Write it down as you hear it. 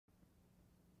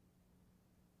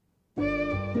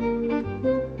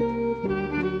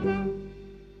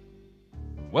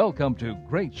Welcome to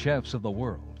Great Chefs of the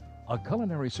World, a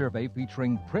culinary survey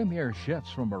featuring premier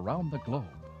chefs from around the globe.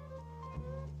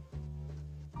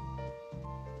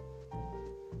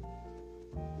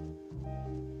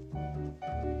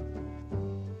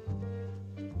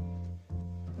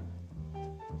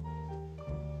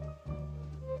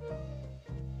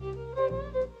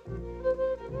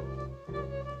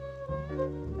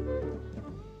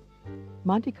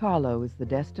 Monte Carlo is the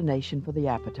destination for the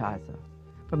appetizer.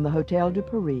 From the Hotel de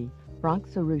Paris, Frank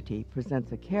Cerruti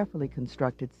presents a carefully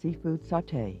constructed seafood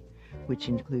sauté, which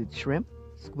includes shrimp,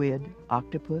 squid,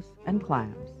 octopus, and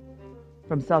clams.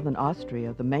 From southern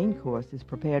Austria, the main course is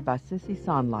prepared by Sissy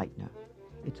Sonnleitner.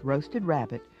 It's roasted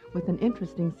rabbit with an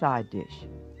interesting side dish,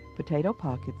 potato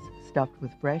pockets stuffed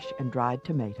with fresh and dried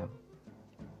tomato.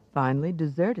 Finally,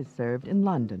 dessert is served in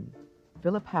London.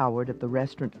 Philip Howard of the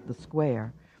restaurant The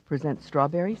Square presents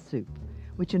strawberry soup,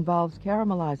 which involves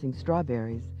caramelizing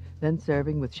strawberries, then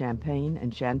serving with champagne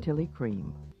and chantilly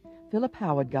cream. Philip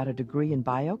Howard got a degree in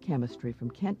biochemistry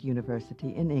from Kent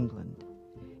University in England.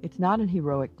 It's not an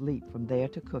heroic leap from there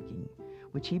to cooking,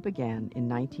 which he began in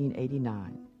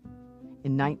 1989.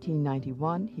 In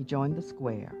 1991, he joined The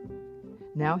Square.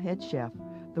 Now head chef,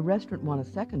 the restaurant won a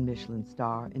second Michelin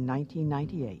star in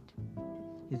 1998.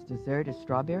 His dessert is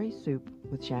strawberry soup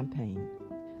with champagne.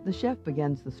 The chef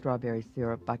begins the strawberry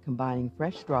syrup by combining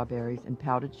fresh strawberries and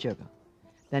powdered sugar,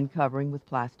 then covering with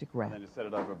plastic wrap. And then just set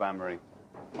it over a bain-marie.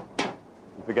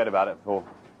 And forget about it for...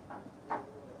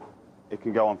 It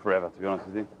can go on forever, to be honest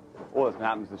with you. All that's going to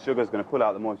happen is the sugar is going to pull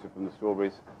out the moisture from the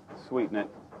strawberries, sweeten it,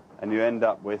 and you end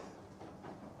up with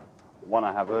one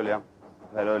I had earlier,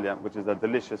 which is a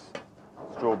delicious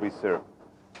strawberry syrup,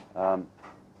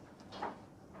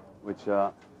 which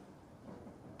I'm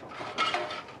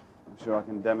sure I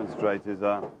can demonstrate is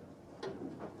a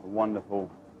wonderful,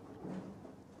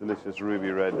 delicious ruby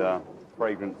red,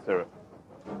 fragrant syrup.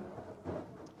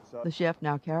 The chef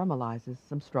now caramelizes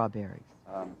some strawberries.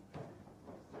 You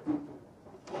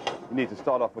need to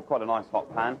start off with quite a nice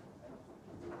hot pan,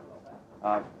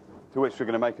 to which we're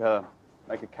going to make a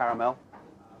caramel,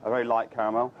 a very light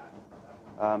caramel.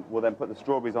 We'll then put the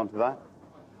strawberries onto that,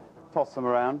 toss them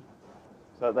around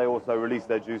so that they also release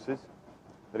their juices.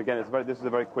 But again, this is a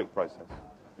very quick process.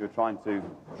 You're trying to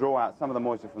draw out some of the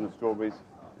moisture from the strawberries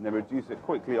and then reduce it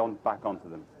quickly back onto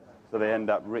them, so they end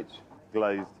up rich,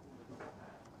 glazed,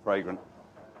 fragrant.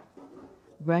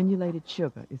 Granulated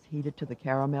sugar is heated to the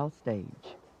caramel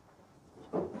stage.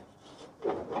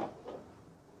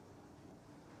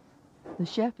 The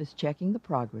chef is checking the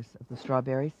progress of the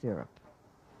strawberry syrup.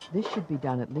 This should be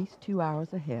done at least 2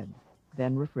 hours ahead,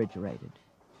 then refrigerated.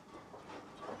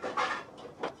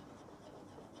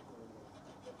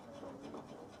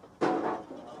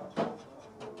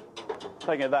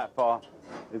 Taking it that far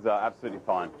is absolutely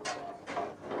fine.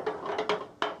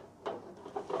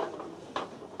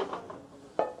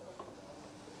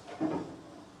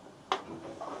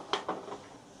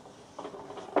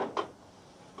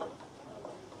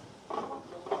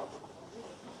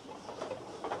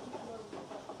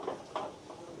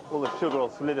 All the sugar will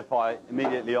solidify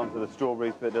immediately onto the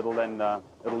strawberries, but it'll then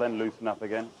loosen up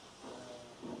again.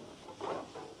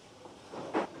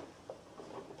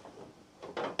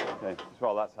 Okay, just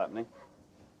while that's happening,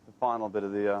 the final bit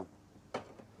of the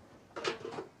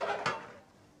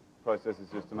process is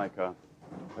just to make a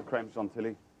creme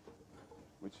chantilly,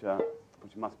 which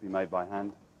must be made by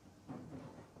hand,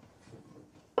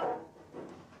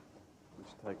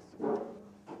 which takes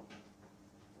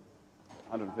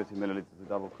 150 milliliters of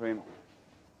double cream.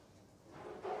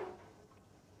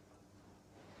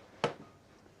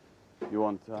 You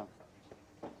want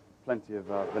plenty of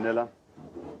vanilla.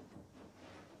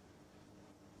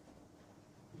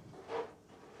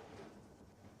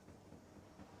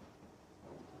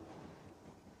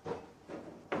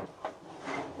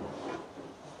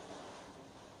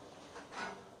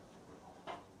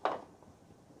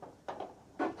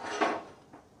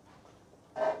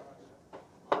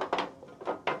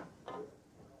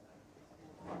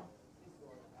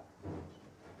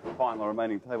 Final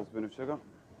remaining tablespoon of sugar.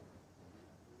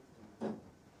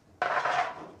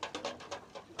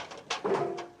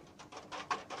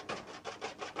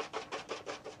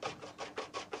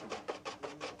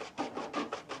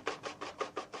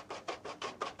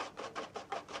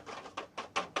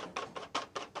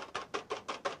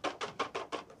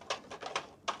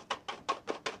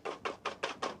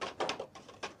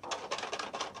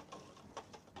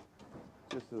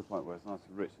 Just to the point where it's nice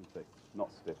and rich and thick,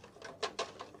 not stiff.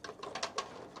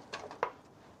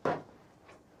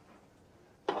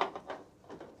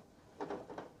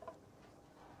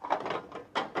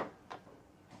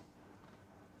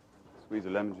 Squeeze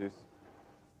of lemon juice.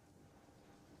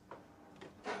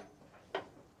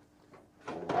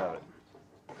 There we have it.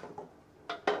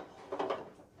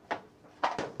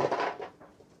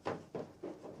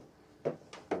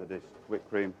 For the dish, whipped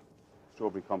cream,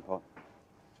 strawberry compote.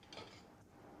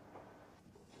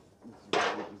 This,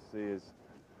 what you can see, is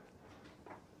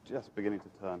just beginning to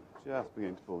turn, just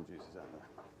beginning to pull the juices out there.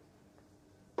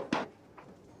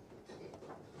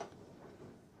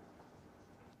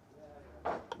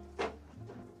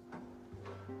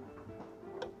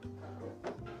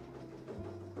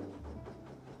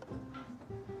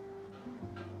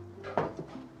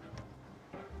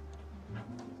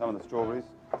 Some of the strawberries.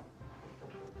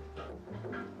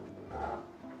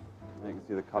 And you can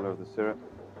see the colour of the syrup.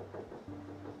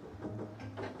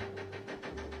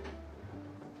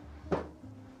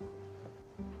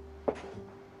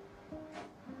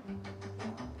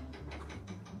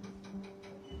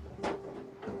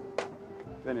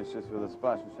 Finish this with a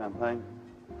splash of champagne.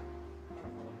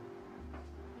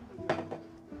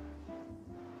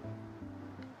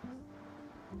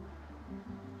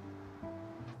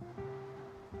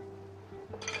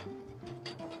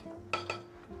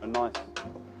 A nice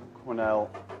quenelle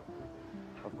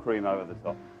of cream over the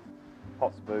top.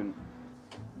 Hot spoon.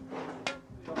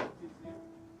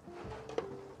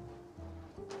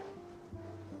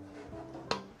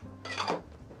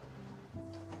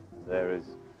 There is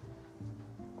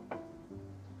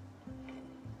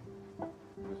the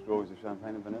strawberries of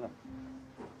champagne and vanilla.